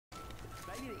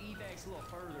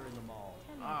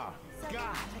Oh,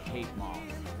 God, I hate malls.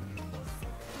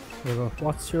 Yeah, well,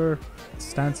 what's your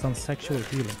stance on sexual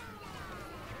healing?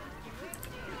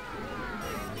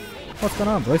 What's going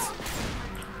on, boys?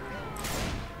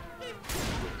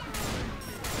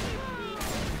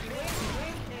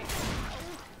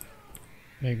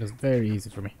 Making this very easy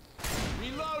for me.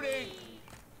 Reloading.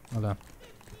 Hold on.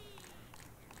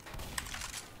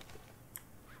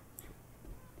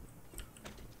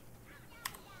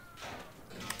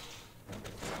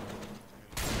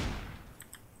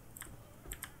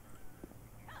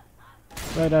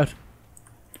 Right out.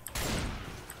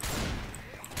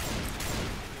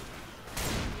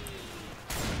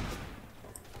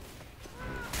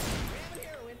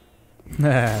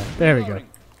 There we go.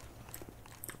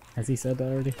 Has he said that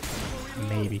already?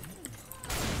 Maybe.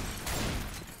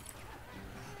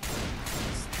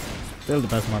 Still the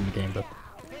best mod in the game, but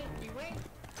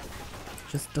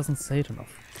just doesn't say it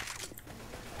enough.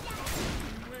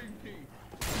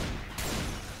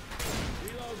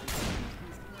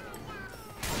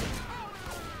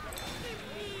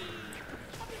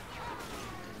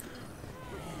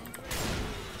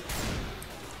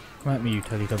 Come at me, you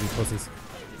Teletubby pussies.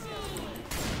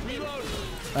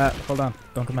 Hold on.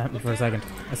 Don't come at me for a second.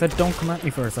 I said don't come at me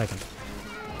for a second.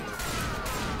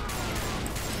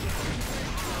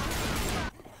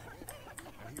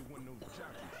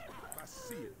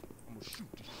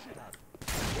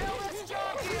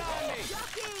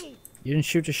 You didn't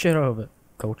shoot the shit out of it,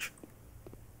 coach.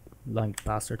 Lying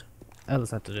bastard.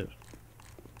 Ellis had to do it.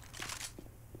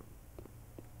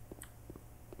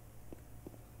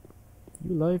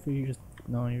 You alive or you just...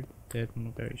 No, you're dead in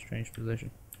a very strange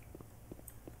position.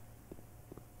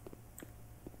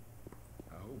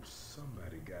 I hope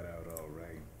somebody got out all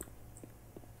right.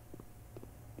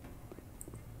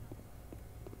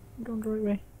 I'm going the right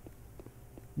way.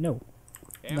 No.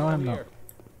 Ammo No, I'm here. not.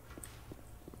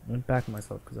 I went back on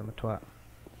myself because I'm a twat.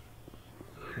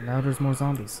 And now there's more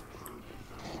zombies.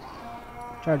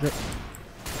 Charge it.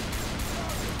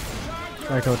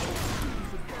 Sorry, coach.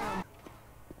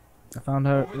 I found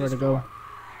out where to go.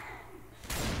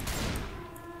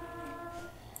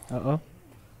 Uh-oh.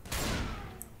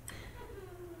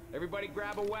 Everybody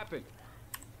grab a weapon.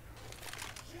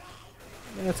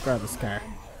 Let's grab this car.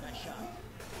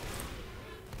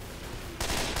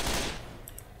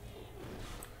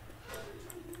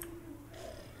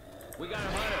 We got a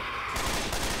hunter.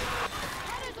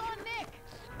 Hunter's on Nick.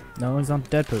 No, he's on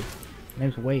Deadpool.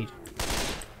 Name's Wade.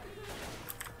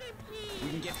 We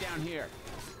can get down here.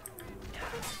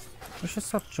 Let's just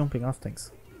stop jumping off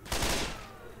things.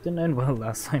 Didn't end well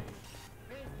last time.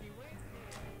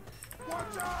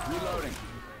 Reloading.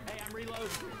 Hey, I'm reloading.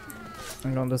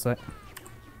 I'm going this way.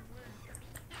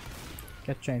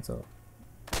 Get chainsaw.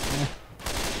 Yeah.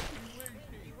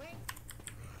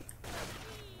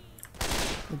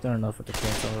 We've done enough with the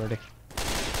chainsaw already.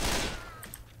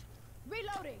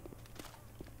 Reloading.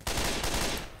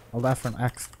 I'll laugh for an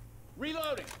axe.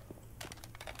 Reloading.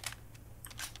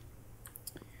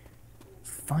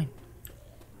 Fine.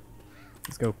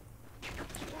 Let's go.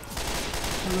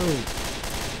 Hello.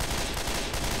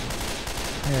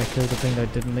 Hey, I killed the thing that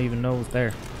I didn't even know was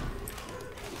there.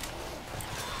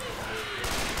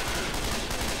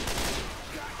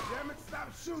 Damn it,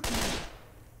 stop shooting!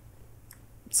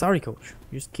 Sorry, coach.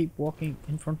 You just keep walking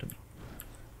in front of me.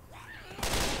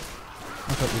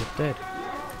 I thought you were dead.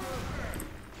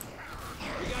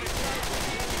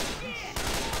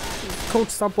 Coach,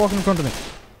 stop walking in front of me.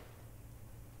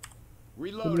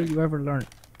 When will Reloading. you ever learn?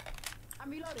 I'm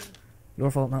reloading.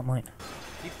 Your fault, not mine.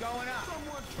 Keep going up.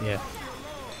 Yeah.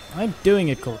 I'm doing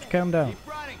it, coach. Calm down. Keep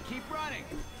running. Keep running.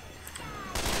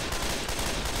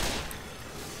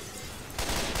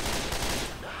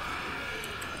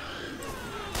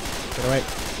 Get away.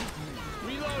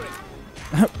 Reloading.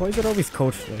 Why is it always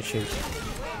coach that I shoot?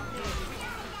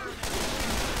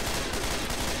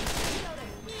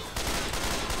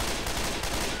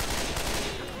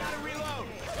 Gotta reload.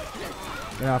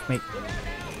 Get off me.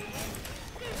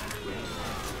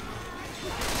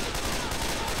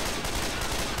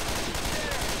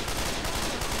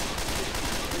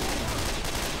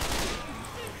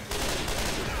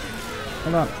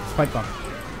 Hold on, spike bomb.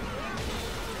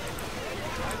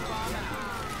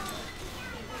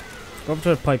 Go up to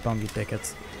the pipe bomb, you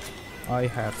dickheads. I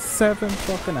have 7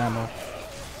 fucking ammo.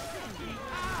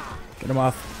 Get him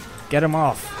off. Get him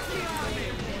off.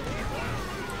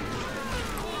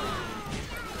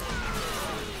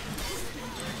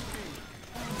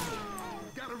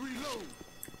 Gotta reload!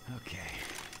 Okay.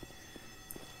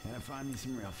 Gotta find me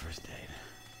some real first aid.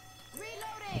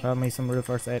 Reloading. Got me some real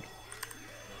first aid.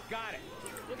 Got it.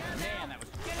 Man, that was...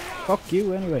 Fuck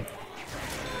you anyway.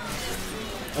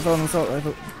 I've got an assault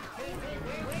rifle.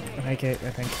 An AK, I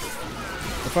think.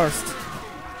 The first.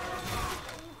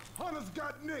 Hunter's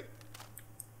got Nick.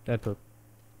 Deadpool.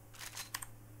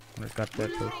 Hunter's got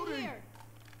Deadpool. Reloading here.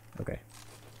 Okay.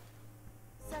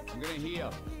 I'm gonna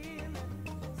heal.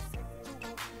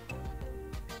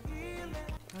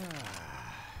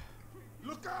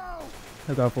 Look out!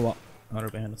 Look out for what? Hunter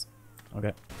behind us.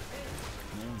 Okay.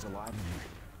 No one's alive in here.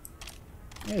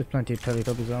 Yeah, there's plenty of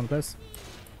Teletubbies around the place.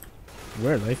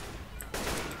 We're alive.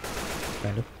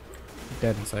 Kind of.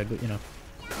 Dead inside, but you know.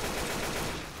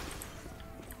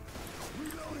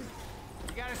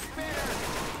 You got a spinner!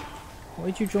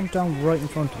 Why'd you jump down right in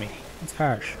front of me? That's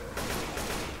harsh.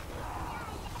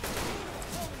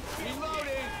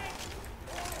 Reloading!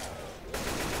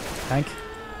 Tank.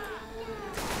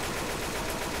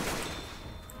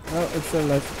 Oh, it's still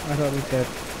alive. I thought it was dead.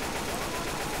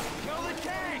 Kill the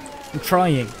tank! I'm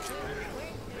trying.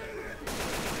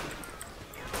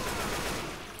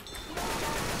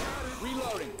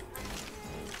 Reloading!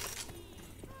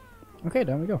 Okay,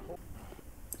 down we go.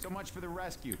 So much for the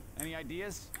rescue. Any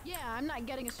ideas? Yeah, I'm not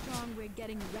getting a strong. We're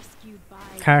getting rescued by.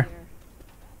 Car. Here.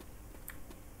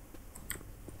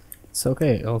 It's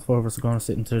okay, all four of us are going to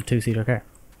sit into the two-seater car.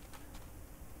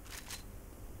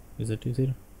 Is it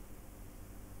two-seater?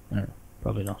 I don't know,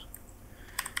 probably not.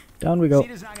 Down we go.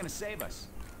 Cheetah's not gonna save us.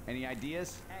 Any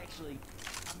ideas? Actually,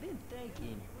 I've been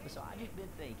thinking, so I just been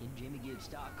thinking Jimmy gives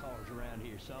stock cars around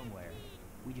here somewhere.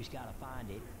 We just gotta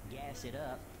find it, gas it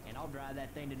up, and I'll drive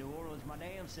that thing to New Orleans my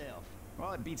damn self.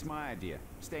 Well, it beats my idea.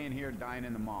 Staying here, dying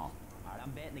in the mall. Alright,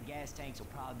 I'm betting the gas tanks will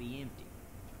probably be empty.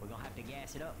 We're gonna have to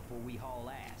gas it up before we haul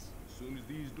ass. As soon as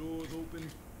these doors open,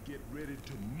 get ready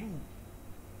to move.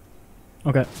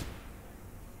 Okay.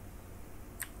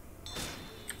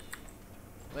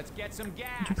 Let's get some gas.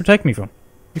 What'd you protect me from?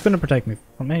 You couldn't protect me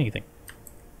from anything.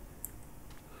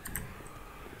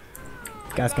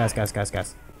 Gas, gas, gas, gas,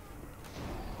 gas.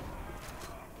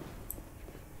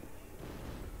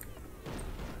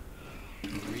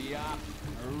 Hurry up!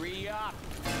 Hurry up!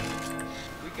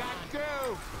 We got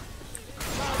goo!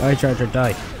 Die, Charger,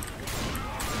 die.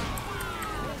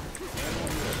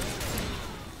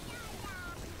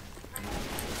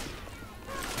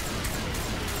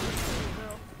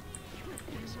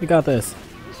 We got this.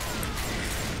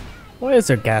 Why is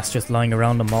there gas just lying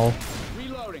around the mall?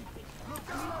 Reloading!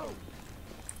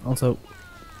 Also,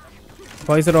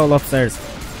 why is it all upstairs?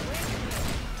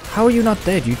 How are you not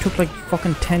dead? You took like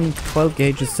fucking 10, 12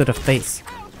 gauges to the face.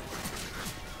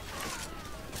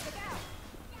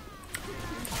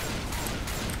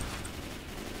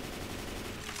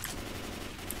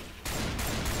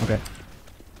 Okay.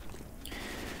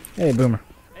 Hey, Boomer.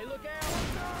 Hey, look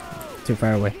out! Too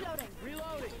far away.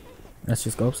 Reloading! Let's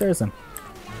just go upstairs then.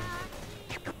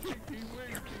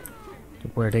 To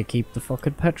where they keep the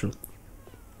fucking petrol.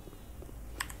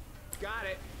 Got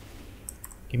it!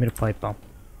 Give me the pipe bomb.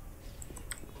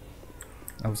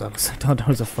 I thought that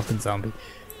was a fucking zombie.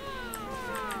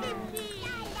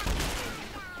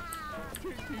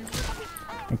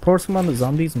 And pour some on the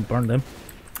zombies and burn them.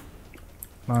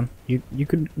 Come on, you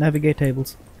could navigate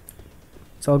tables.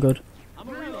 It's all good.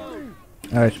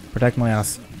 Alright, protect my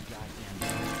ass.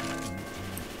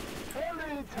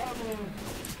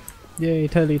 Yay,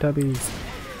 Teletubbies.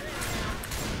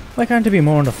 Why can't there be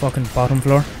more on the fucking bottom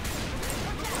floor?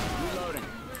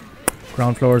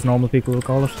 Ground floor as normal people would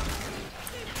call it.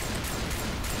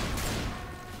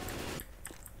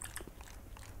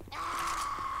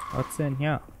 What's in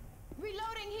here?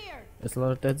 Reloading here. There's a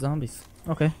lot of dead zombies.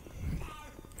 Okay.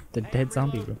 The dead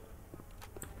zombie room.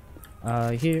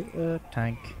 I hear a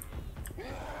tank.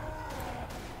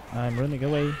 I'm running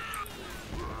away.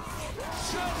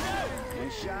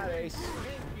 Nice shot, Ace.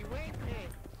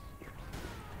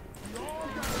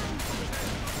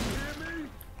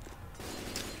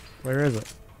 Where is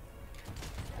it?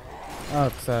 Oh,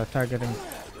 it's targeting.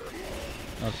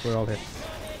 Oh, we're all hit.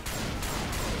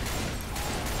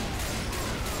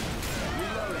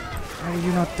 How are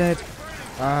you not dead?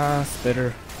 Ah,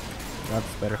 spitter.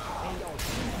 That's better.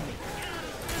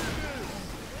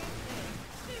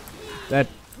 Dead.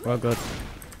 Well, good.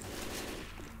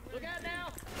 Look out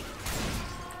now!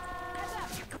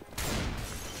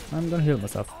 I'm gonna heal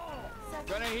myself.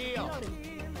 Gonna heal.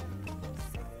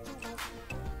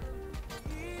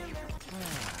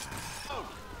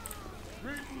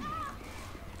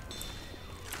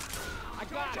 I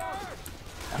got it.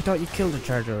 I thought you killed the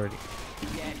charger already.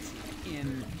 Get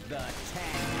in the tank.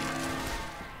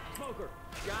 Smoker.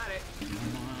 Got it.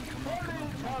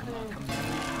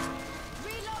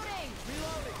 Reloading.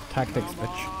 Tactics, Come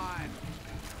bitch. on.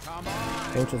 Come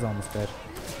Coach is almost dead.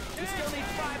 We still need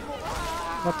 5 more.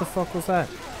 What the fuck was that?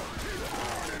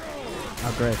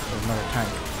 Oh great, there's another tank.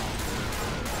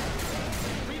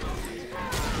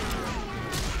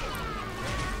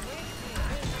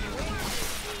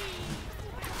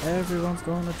 Everyone's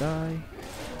gonna die.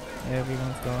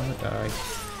 Everyone's gonna die.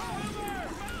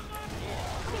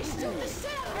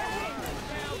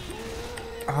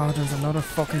 Oh, there's another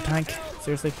fucking tank.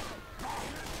 Seriously?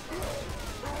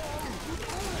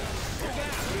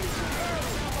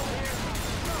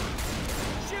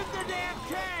 Shoot the damn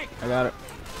tank! I got it.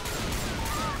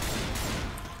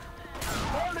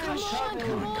 Come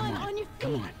on, your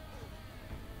feet.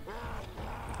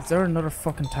 Is there another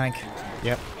fucking tank?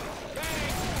 Yep.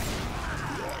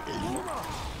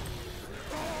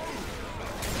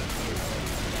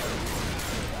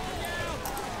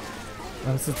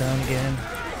 Oh, this is down again.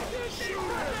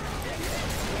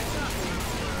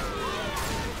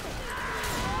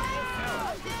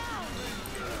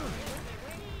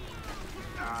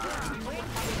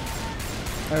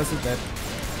 Oh, this is dead.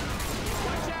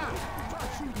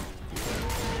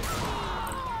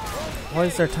 Why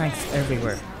is there tanks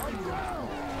everywhere?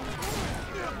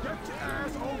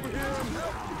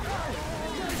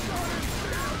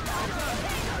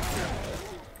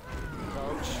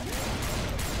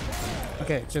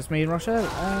 Okay, it's just me and Rochelle,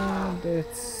 and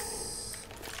it's...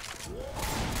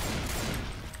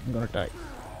 I'm gonna die.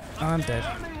 I'm dead.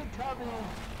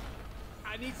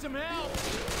 I need some help!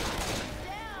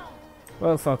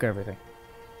 Well, fuck everything.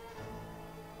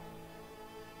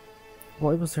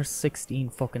 Why was there 16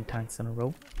 fucking tanks in a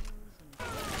row?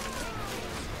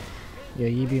 Yeah,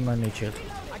 you be my meat shield.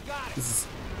 This is...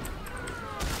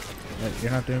 Yeah,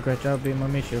 you're not doing a great job being my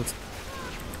meat shield.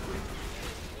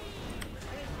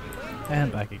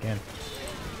 And back again.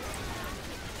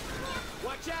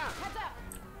 Watch out!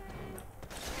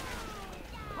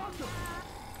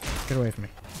 Get away from me.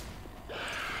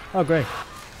 Oh, great.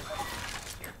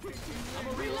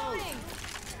 Reloading.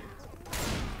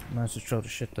 Managed to throw the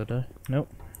shit though, did I? Nope.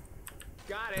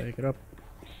 Got it. Take it up.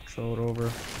 Throw it over.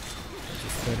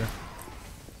 Just later.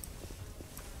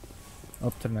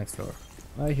 Up to the next floor.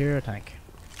 I hear a tank.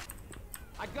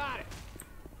 I got it.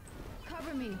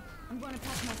 Cover me. I'm going to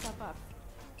patch myself up.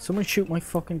 Someone shoot my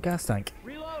fucking gas tank.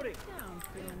 Reloading. Now I'm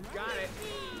feeling right. Got it.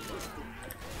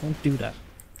 Don't do that.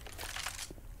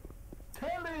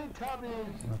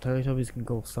 Well, Teletubbies can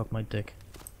go suck my dick.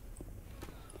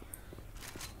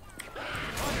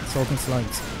 Sulking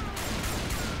slimes.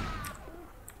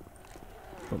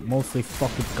 But mostly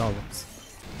fucking golems.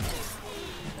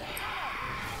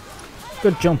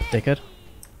 Good jump, dickhead.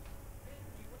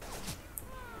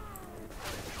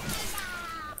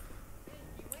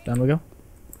 Down we go.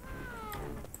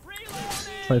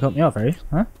 Try to cut me off, are you?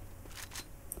 Huh?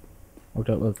 Worked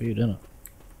out well for you, didn't it?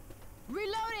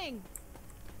 Reloading.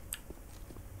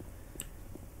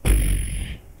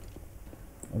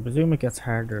 I presume it gets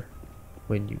harder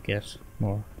when you get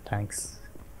more tanks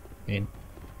in.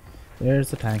 There's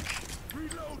the tank. I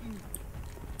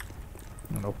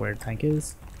don't know where the tank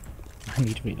is. I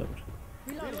need to reload.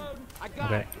 Reloading. I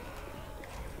got Okay. it.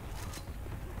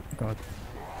 God.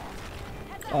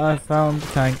 I found the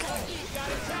tank.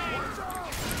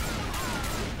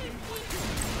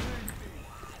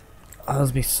 Oh, this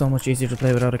would be so much easier to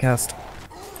play without a cast.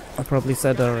 I probably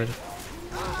said that already.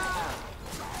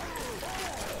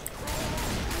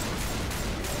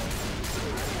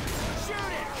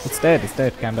 It's dead, it's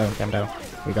dead. Calm down, calm down.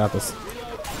 We got this.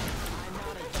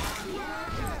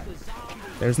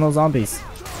 There's no zombies.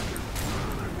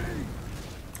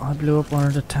 I blew up one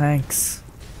of the tanks.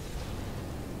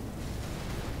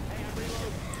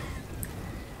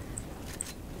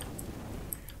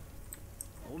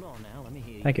 Hold on now, let me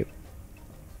hear you. Thank you.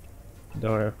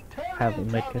 Or have a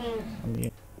make it on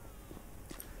you.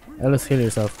 Ellis, heal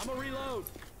yourself. I'm a reload.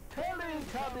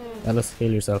 Ellis,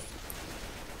 heal yourself.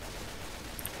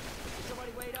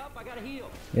 Somebody wait up, I gotta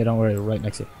heal. Yeah, don't worry, right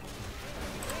next to you.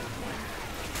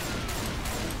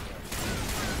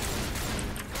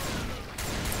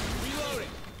 Reloading.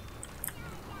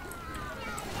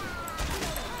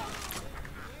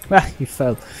 Ah, you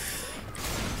fell.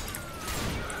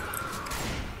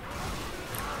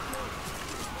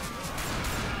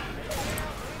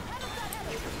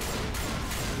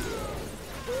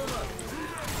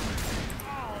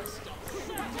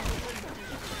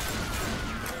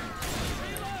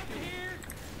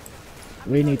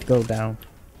 We need to go down.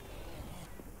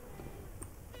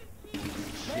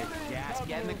 Gas,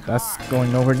 get in the car. That's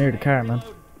going nowhere near the car, man.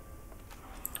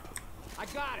 I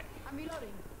got it. I'm reloading.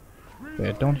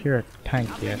 Yeah, don't hear a tank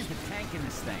yet. Use the tank in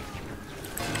this thing.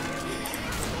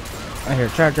 I hear a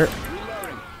charger.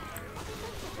 Reloading.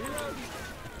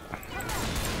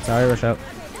 Sorry, rush out.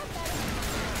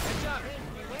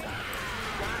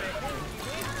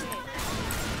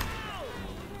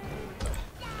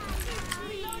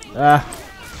 Ah,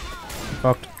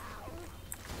 fucked.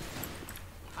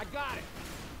 I got it.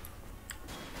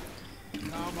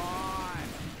 Come on.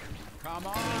 Come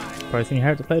on. Surprisingly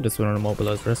hard to play this one on a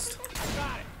mobilized wrist. I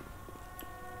got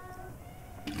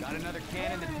it. Got another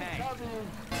can in the tank.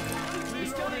 We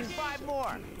still need 5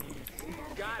 more.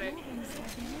 Got it.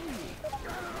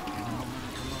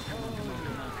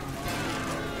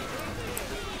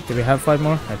 Do we have 5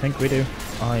 more? I think we do.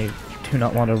 I do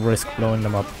not want to risk blowing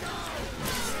them up.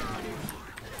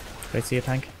 Did I see a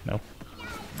tank? No.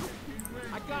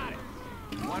 I got it.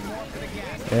 One more for the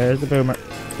gas. There's the boomer.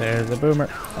 There's the boomer.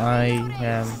 I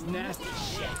am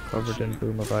covered in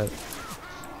boomer vibes.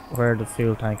 Where are the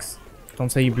fuel tanks? Don't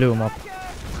say you blew them up.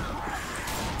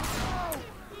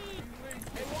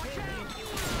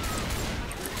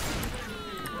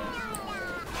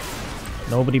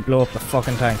 Nobody blow up the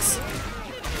fucking tanks.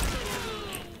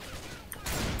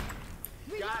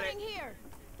 Reloading here.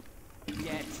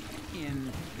 Get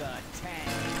in the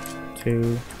tank.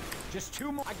 2, Just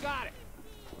 2 more. I got it.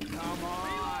 Come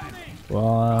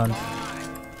on. 1.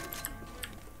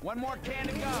 One more can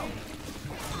to go.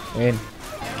 In.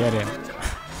 Get in.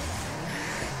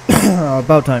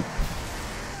 About time.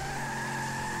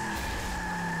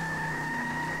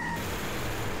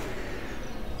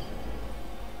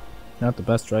 Not the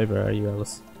best driver, are you,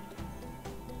 Alice?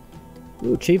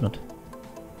 Ooh, achievement.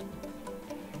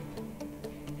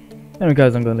 Anyway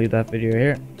guys, I'm going to leave that video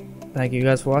here. Thank you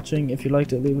guys for watching. If you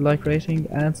liked it, leave a like rating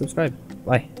and subscribe.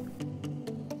 Bye.